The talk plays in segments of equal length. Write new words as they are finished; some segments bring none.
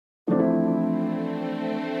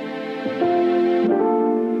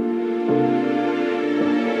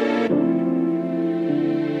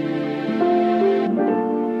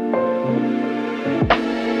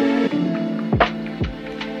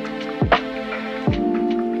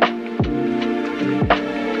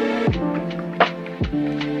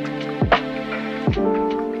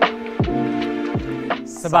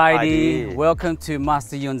Sabaydi. Welcome to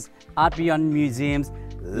Master Yun's Art Beyond Museums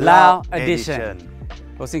Lao edition.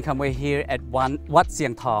 Well, Singkham, we're here at Wawt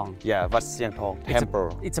Xieng Thong. Yeah, Wat Xieng Thong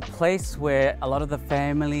Temple. It's a place where a lot of the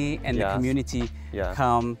family and the community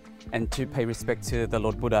come and to pay respect to the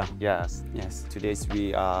Lord Buddha. Yes. Yes. Today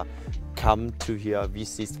we come to here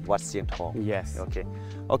visit Wat Xieng Thong. Yes. Okay.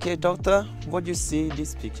 Okay, doctor, what you see in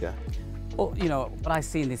this picture? Well, you know, what I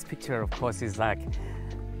see in this picture, of course, is like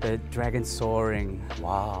the dragon soaring.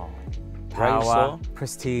 Wow. Power,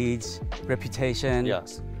 prestige, reputation.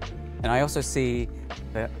 Yes. And I also see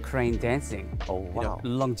the crane dancing. Oh, wow. You know,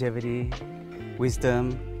 longevity,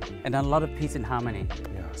 wisdom, and a lot of peace and harmony.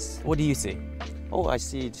 Yes. What do you see? Oh, I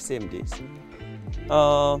see the same this.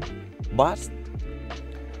 But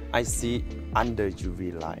I see under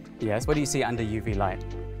UV light. Yes. What do you see under UV light?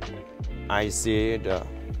 I see the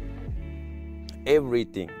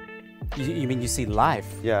everything. You mean you see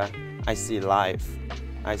life? Yeah, I see life.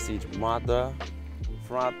 I see mother,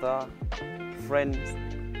 father, friends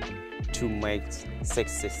to make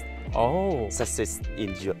success. Oh. Success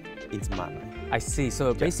in my life. I see.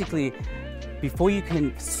 So basically, before you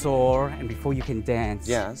can soar and before you can dance,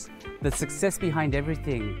 yes, the success behind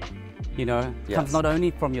everything, you know, comes not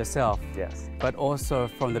only from yourself, but also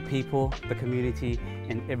from the people, the community,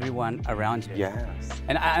 and everyone around you. Yes.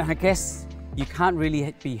 And I guess you can't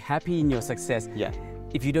really be happy in your success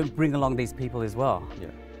if you don't bring along these people as well.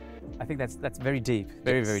 Yeah. I think that's very deep,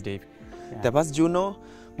 very deep. Yeah. But you know,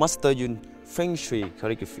 Master Yun Fengshui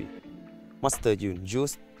calligraphy. Master Yun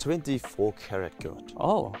used 24 karat gold.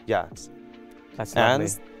 Oh. Yes. That's lovely.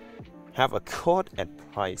 And have a code and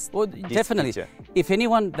price. Well, definitely. Picture. If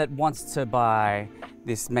anyone that wants to buy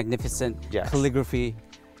this magnificent calligraphy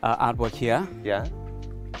artwork here,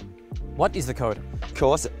 what is the code?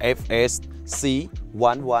 Code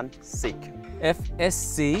FSC116.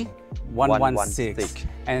 FSC116.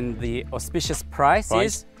 And the auspicious price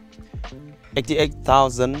is?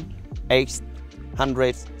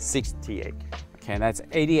 88,868. Okay, that's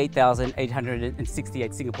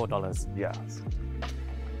 88,868 Singapore dollars. Yes.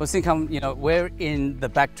 Well, Singkham, you know, we're in the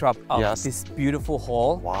backdrop of this beautiful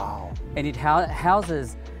hall. Wow. And it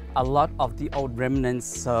houses a lot of the old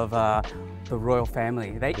remnants of the royal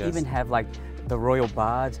family. They even have like the royal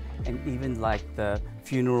barge and even like the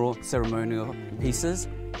funeral ceremonial pieces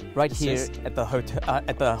right here at the hotel,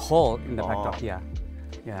 at the hall in the backdrop. Yeah.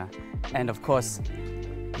 And of course,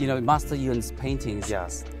 you know, Master Yun's paintings,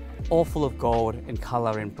 all full of gold and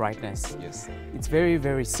color and brightness. Yes. It's very,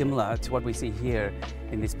 very similar to what we see here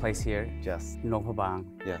in this place here. Yes. In Luang Prabang.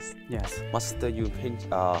 Yes. Yes. Master Yun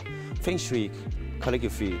Feng Shui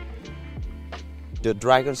calligraphy. The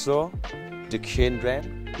dragon soar, the crane dance.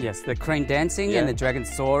 Yes, the crane dancing and the dragon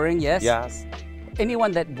soaring. Yes. Yes.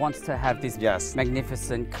 Anyone that wants to have this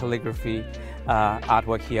magnificent calligraphy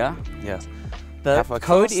artwork here. Yes. The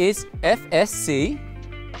code is FSC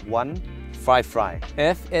 155.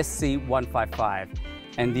 FSC155.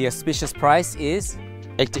 And the auspicious price is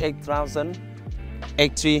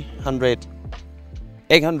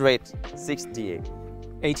 88,868.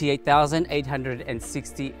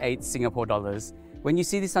 88,868 Singapore dollars. When you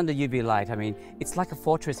see this under UV light, I mean, it's like a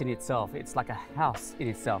fortress in itself. It's like a house in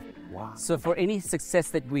itself. Wow. So for any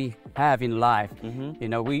success that we have in life, you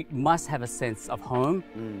know, we must have a sense of home,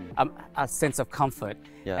 a sense of comfort.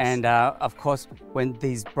 Yes. And of course, when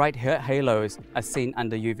these bright halos are seen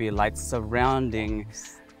under UV light surrounding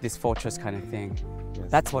this fortress kind of thing,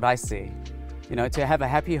 that's what I see. You know, to have a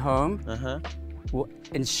happy home will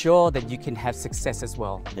ensure that you can have success as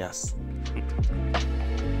well. Yes.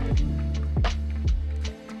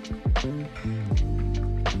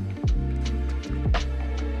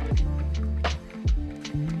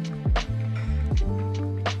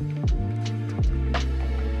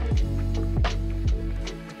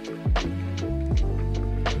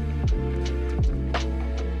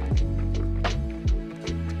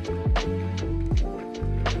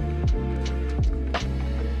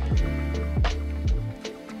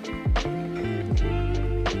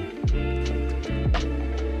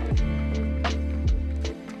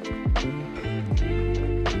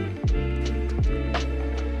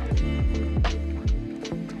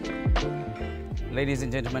 Ladies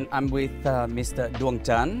and gentlemen, I'm with Mr. Duong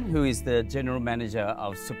Chan, who is the General Manager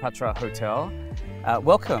of Souphattra Hotel.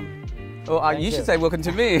 Welcome. Oh, you should say welcome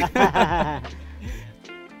to me.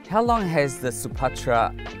 How long has the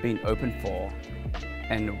Souphattra been open for,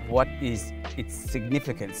 and what is its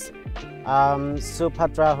significance?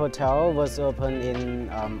 Souphattra Hotel was opened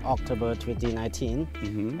in October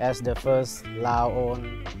 2019 as the first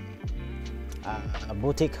Lao-owned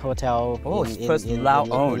boutique hotel. Oh, it's first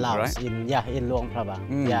Lao-owned, right? In Luang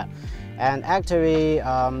Prabang. And actually,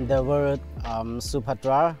 the word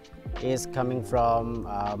Souphattra is coming from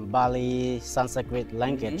Bali Sanskrit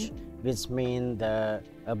language, which means a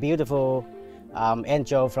beautiful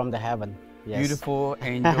angel from the heaven. Yes. Beautiful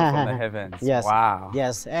angel from the heavens. Yes. Wow.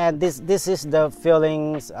 Yes, and this is the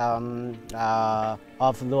feelings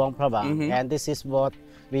of Luang Prabang, and this is what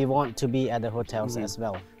we want to be at the hotels as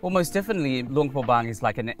well. Well, most definitely, Luang Prabang is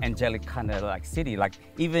like an angelic kind of like city. Like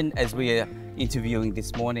even as we are interviewing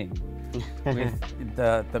this morning, with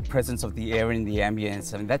the presence of the air and the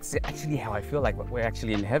ambience, I mean that's actually how I feel like we're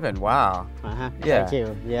actually in heaven. Wow. Yeah. Thank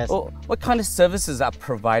you. Yes. Well, what kind of services are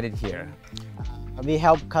provided here? We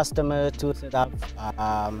help customers to set up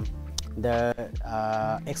the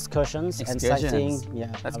excursions and sightseeing.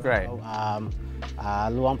 Yeah, that's great.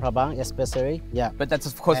 Luang Prabang especially. Yeah. But that's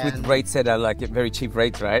of course with rates that are like very cheap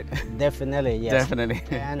rates, right? Definitely. Yes. Definitely.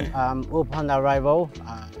 And upon arrival,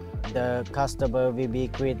 the customer will be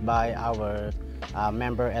greeted by our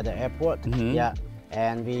member at the airport. Yeah.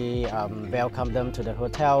 And we welcome them to the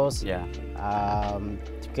hotels. Yeah.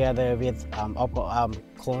 Together with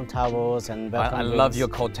cold towels and welcome I love your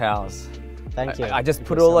cold towels. Thank you. I just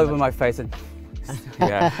put it all over my face and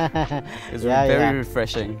yeah, it's very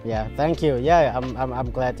refreshing. Yeah, thank you. Yeah,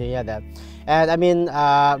 I'm glad to hear that. And I mean,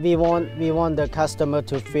 we want the customer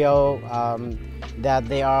to feel that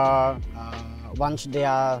they are once they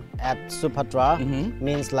are at Souphattra,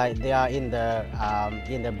 means like they are in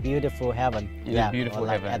the beautiful heaven. Beautiful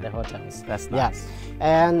like heaven at the hotels. That's nice.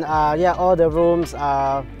 And all the rooms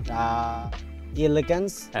are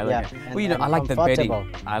elegant. Well, you know, I like the bedding.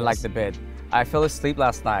 I like the bed. I fell asleep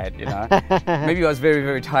last night, you know. Maybe I was very,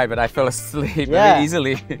 very tired, but I fell asleep very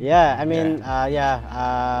easily. Yeah, I mean,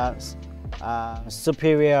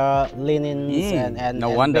 superior linens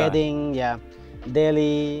and bedding,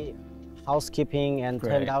 daily housekeeping and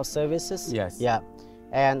turn-out services. Yes. Yeah,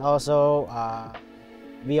 and also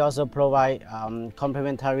we also provide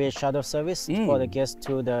complimentary shuttle service for the guests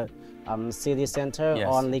to the city center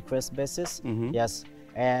on request basis. Yes.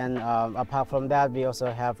 And apart from that, we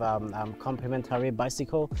also have complimentary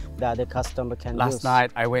bicycle that the customer can use. Last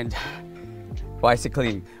night I went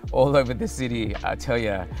bicycling all over the city. I tell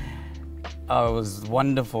you, it was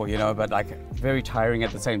wonderful, you know, but like very tiring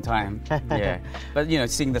at the same time. Yeah, but you know,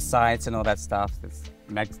 seeing the sights and all that stuff, it's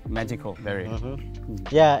magical, very.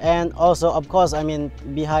 Yeah, and also of course, I mean,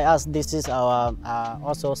 behind us, this is our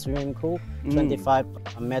also swimming pool,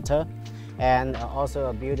 25-meter, and also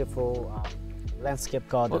a beautiful landscape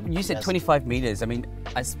garden. Well, you said 25 meters. I mean,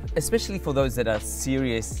 especially for those that are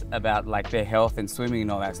serious about like their health and swimming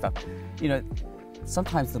and all that stuff, you know,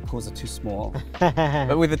 sometimes the pools are too small.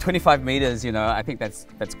 But with the 25 meters, you know, I think that's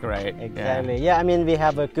great. Exactly. Yeah, I mean, we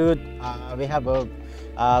have a good, we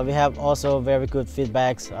have also very good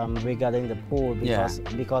feedbacks regarding the pool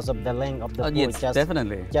because of the length of the pool. Yes,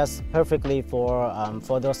 definitely. Just perfectly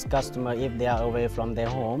for those customers if they are away from their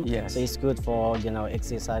home. Yes. So it's good for, you know,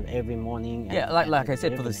 exercise every morning. Like I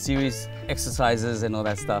said, for the serious exercises and all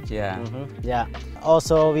that stuff. Yeah. Yeah.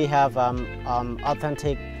 Also, we have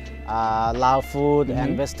authentic Lao food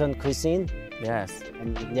and Western cuisine. Yes.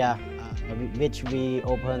 Which we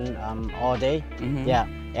open all day. Yeah,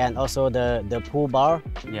 and also the pool bar.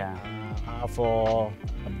 Yeah. For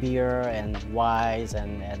beer and wines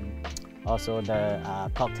and also the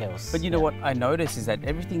cocktails. But you know what I noticed is that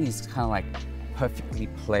everything is kind of like perfectly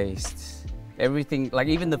placed. Everything, like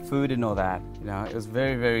even the food and all that. You know, it was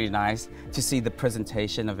very, very nice to see the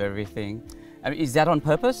presentation of everything. I mean, is that on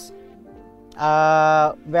purpose?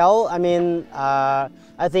 Well, I mean,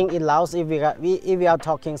 I think in Laos, if we are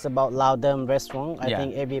talking about Lao Dam restaurant, I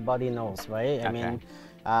think everybody knows, right? I mean,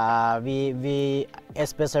 we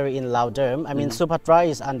especially in Lao Dam, I mean, Souphattra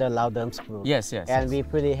is under Lao Dam's group. Yes. And we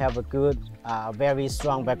pretty have a good, very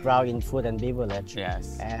strong background in food and beverage.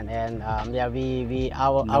 Yes. And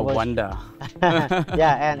no wonder.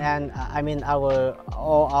 and I mean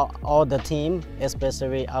all the team,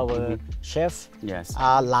 especially our chef,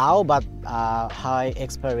 are Lao but high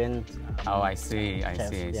experience. Oh, I see.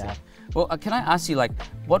 Well, can I ask you, like,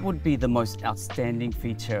 what would be the most outstanding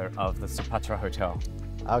feature of the Souphattra Hotel?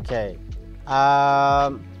 Okay.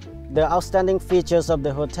 The outstanding features of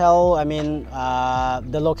the hotel, I mean,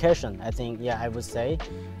 the location, I think, I would say.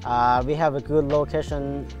 We have a good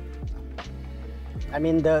location. I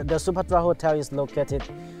mean, the Souphattra Hotel is located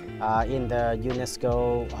in the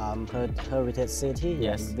UNESCO Heritage City,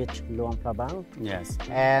 which Luang Prabang. Yes.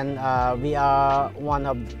 And we are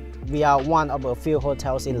one of a few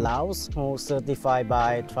hotels in Laos who certified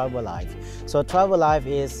by Travel Life. So Travel Life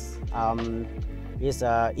is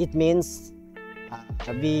it means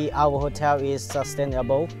our hotel is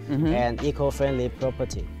sustainable and eco-friendly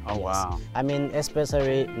property. Oh, wow. I mean,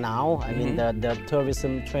 especially now, I mean, the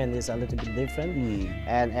tourism trend is a little bit different.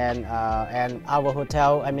 And our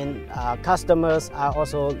hotel, I mean, customers are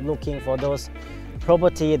also looking for those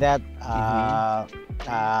property that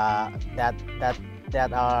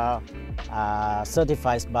that are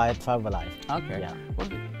certified by Travellife. Okay. Yeah. Well,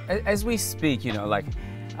 as we speak, you know, like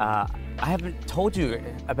I haven't told you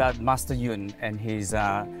about Master Yun and his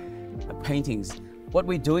paintings. What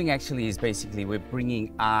we're doing actually is basically we're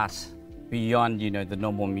bringing art beyond, you know, the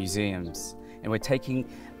normal museums, and we're taking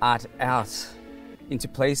art out into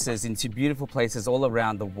places, into beautiful places all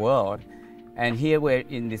around the world. And here we're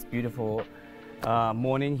in this beautiful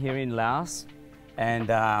morning here in Laos, and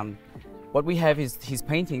what we have is his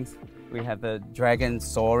paintings. We have the dragon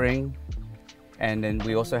soaring, and then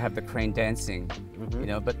we also have the crane dancing, you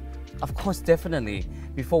know. But of course, definitely,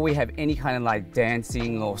 before we have any kind of like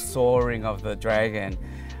dancing or soaring of the dragon,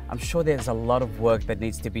 I'm sure there's a lot of work that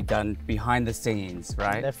needs to be done behind the scenes,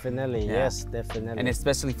 right? Definitely, Yeah. yes, definitely. And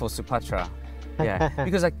especially for Souphattra, yeah,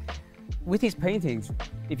 because like with his paintings,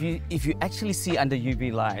 if you actually see under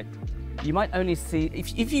UV light, you might only see,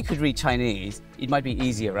 if you could read Chinese, it might be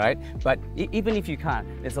easier, right? But even if you can't,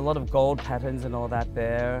 there's a lot of gold patterns and all that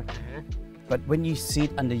there. But when you see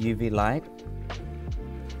it under UV light,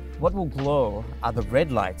 what will glow are the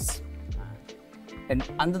red lights. And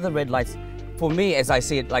under the red lights, for me, as I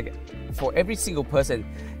see it, like for every single person,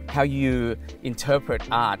 how you interpret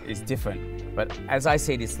art is different. But as I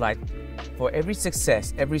see it, it's like for every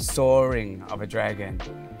success, every soaring of a dragon,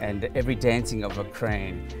 and every dancing of a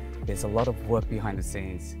crane, there's a lot of work behind the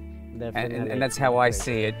scenes. Definitely. And that's how I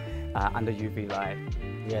see it under UV light.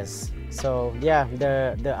 Yes. So yeah,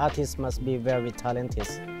 the artist must be very talented.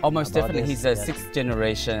 Almost definitely, this, he's a yes. 6th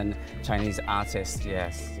generation Chinese artist,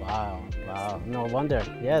 yes. Wow, wow, no wonder,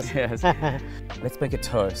 yes. Yes. Let's make a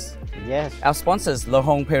toast. Yes. Our sponsors,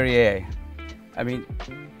 Laurent-Perrier. I mean,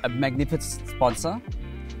 a magnificent sponsor.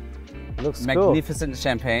 Looks Magnificent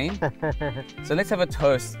champagne. So let's have a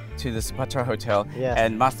toast to the Souphattra Hotel Yes.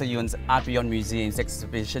 and Master Yun's Art Beyond Museums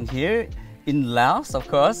exhibition here in Laos, of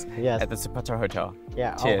course, Yes. at the Souphattra Hotel. Cool.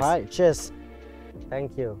 Yeah, Cheers. all right, cheers.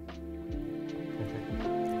 Thank you.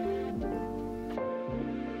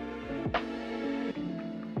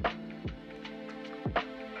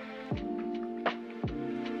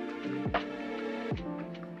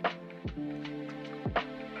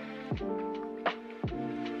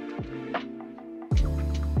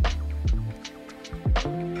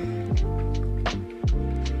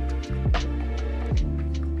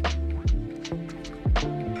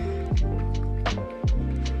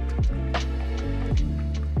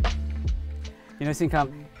 You know,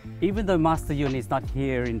 Singkham, even though Master Yun is not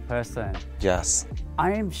here in person, Yes.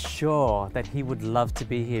 I am sure that he would love to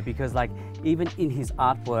be here because like even in his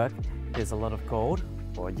artwork, there's a lot of gold.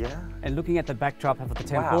 Oh yeah. And looking at the backdrop of the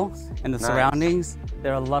temple and the Nice. surroundings,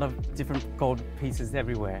 there are a lot of different gold pieces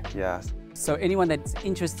everywhere. Yes. So anyone that's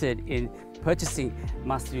interested in purchasing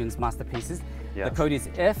Master Yun's masterpieces, Yes. the code is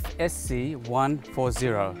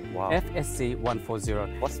FSC140. Wow.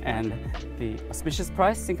 FSC140. What's that? And the auspicious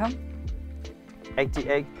price, Singkham?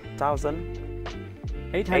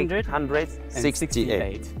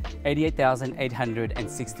 88,868.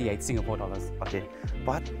 88,868 Singapore dollars. Okay.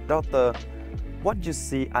 But doctor, what you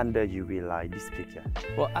see under UV light this picture?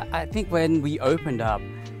 Well, I think when we opened up,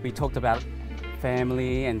 we talked about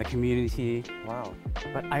family and the community. Wow.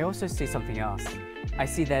 But I also see something else. I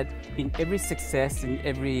see that in every success, in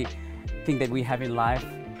everything that we have in life,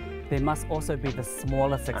 there must also be the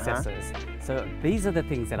smaller successes. So these are the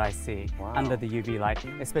things that I see under the UV light,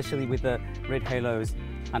 especially with the red halos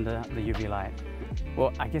under the UV light.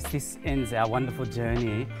 Well, I guess this ends our wonderful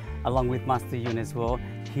journey along with Master Yun as well,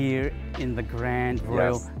 here in the grand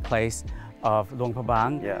royal place of Luang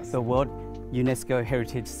Prabang, the World UNESCO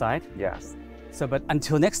Heritage Site. Yes. So, but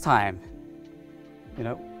until next time, you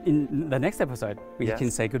know, in the next episode, we can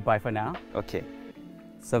say goodbye for now. Okay.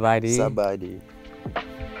 Sabadi. Sabadi.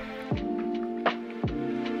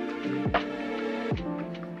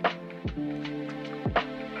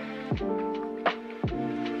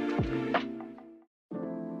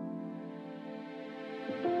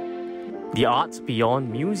 The Art Beyond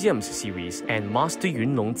Museums series and Master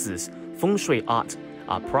Yun Longzi's Feng Shui art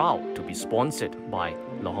are proud to be sponsored by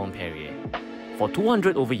Laurent-Perrier. For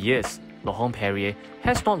 200 over years, Laurent-Perrier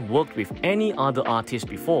has not worked with any other artist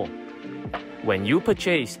before. When you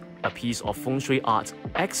purchase a piece of Feng Shui art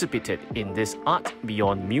exhibited in this Art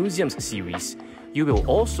Beyond Museums series, you will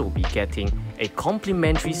also be getting a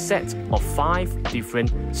complimentary set of 5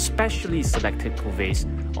 different specially selected cuvées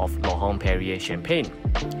of Laurent-Perrier champagne: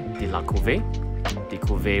 the La Cuvée, the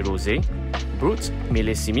Cuvée Rosé, Brut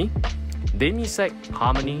Millésimé, Demi-Sec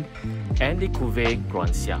Harmony, and the Cuvée Grand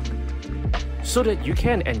Siècle, so that you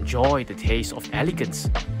can enjoy the taste of elegance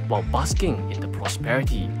while basking in the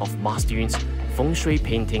prosperity of Master Yun's feng shui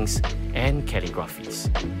paintings and calligraphies.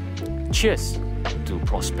 Cheers to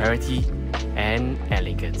prosperity and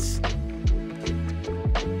elegance.